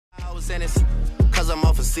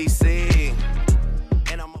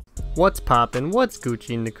What's poppin'? What's Gucci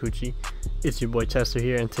in the Coochie? It's your boy Chester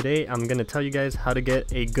here, and today I'm gonna tell you guys how to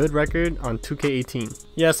get a good record on 2K18.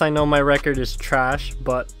 Yes, I know my record is trash,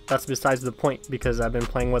 but that's besides the point because I've been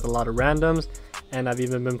playing with a lot of randoms and I've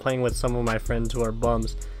even been playing with some of my friends who are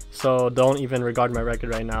bums. So don't even regard my record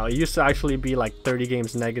right now. It used to actually be like 30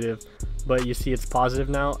 games negative, but you see it's positive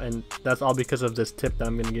now, and that's all because of this tip that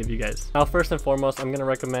I'm gonna give you guys. Now, first and foremost, I'm gonna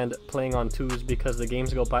recommend playing on twos because the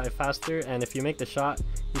games go by faster, and if you make the shot,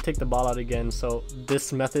 you take the ball out again. So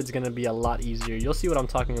this method's gonna be a lot easier. You'll see what I'm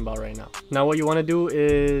talking about right now. Now, what you want to do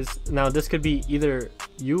is, now this could be either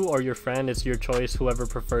you or your friend. It's your choice, whoever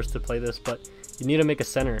prefers to play this, but you need to make a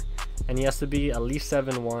center, and he has to be at least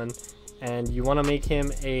 7'1", and you want to make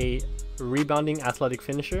him a rebounding athletic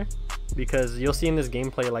finisher, because you'll see in this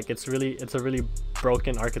gameplay, like it's a really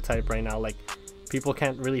broken archetype right now. Like people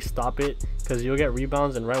can't really stop it because you'll get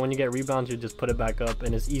rebounds, and right when you get rebounds you just put it back up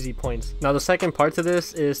and it's easy points. Now the second part to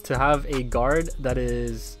this is to have a guard that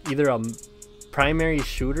is either a primary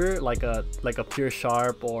shooter, like a pure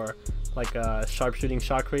sharp, or like a sharpshooting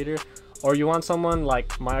shot creator, or you want someone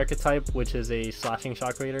like my archetype, which is a slashing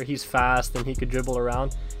shot creator. He's fast and he could dribble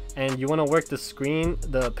around, and you want to work the screen,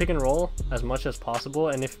 the pick and roll as much as possible.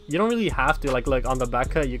 And if you don't really have to, like on the back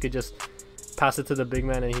cut, you could just pass it to the big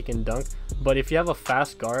man and he can dunk. But if you have a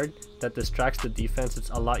fast guard that distracts the defense, it's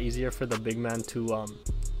a lot easier for the big man to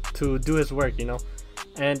do his work, you know.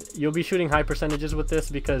 And you'll be shooting high percentages with this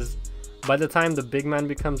because by the time the big man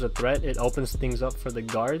becomes a threat, it opens things up for the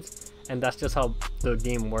guards, and that's just how the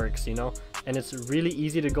game works, you know. And it's really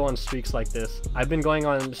easy to go on streaks like this. I've been going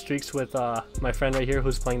on streaks with my friend right here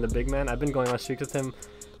who's playing the big man. I've been going on streaks with him,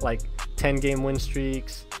 like 10 game win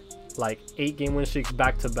streaks, like 8 game win streaks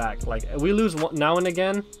back to back. Like we lose one now and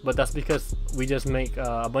again, but that's because we just make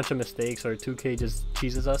a bunch of mistakes, or 2K just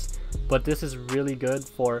cheeses us. But this is really good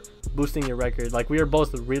for boosting your record. Like we are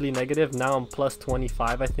both really negative. Now I'm plus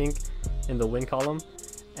 25, I think, in the win column,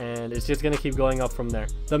 and it's just gonna keep going up from there.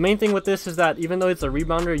 The main thing with this is that even though it's a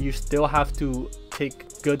rebounder, you still have to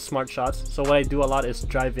take good smart shots. So what I do a lot is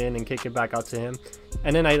drive in and kick it back out to him,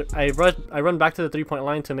 and then I run back to the 3-point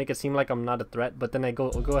line to make it seem like I'm not a threat, but then I go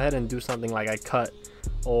ahead and do something like I cut,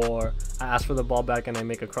 or I ask for the ball back and I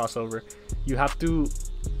make a crossover. You have to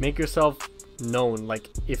make yourself known. Like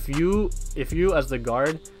if you as the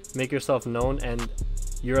guard make yourself known and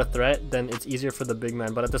you're a threat, then it's easier for the big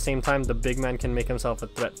man. But at the same time, the big man can make himself a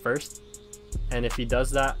threat first, and if he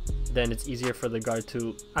does that, then it's easier for the guard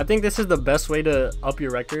too. I think this is the best way to up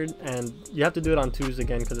your record, and you have to do it on twos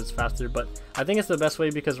again because it's faster, but I think it's the best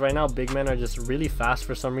way because right now big men are just really fast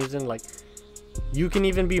for some reason. Like you can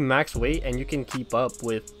even be max weight and you can keep up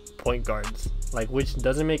with point guards, like, which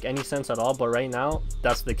doesn't make any sense at all, but right now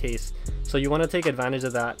that's the case. So you want to take advantage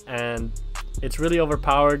of that, and it's really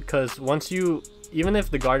overpowered because once you, even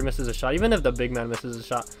if the guard misses a shot, even if the big man misses a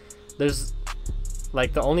shot, there's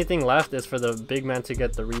like the only thing left is for the big man to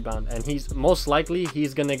get the rebound, and he's most likely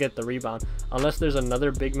gonna get the rebound unless there's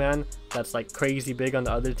another big man that's like crazy big on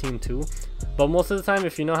the other team too. But most of the time,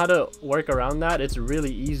 if you know how to work around that, it's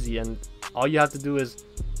really easy, and all you have to do is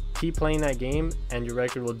keep playing that game and your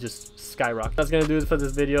record will just skyrocket. That's gonna do it for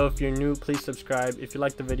this video. If you're new, please subscribe. If you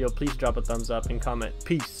like the video, please drop a thumbs up and comment.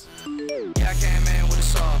 Peace. Yeah, I came in with a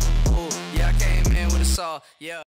saw. Ooh, yeah, I came in with a saw. Yeah.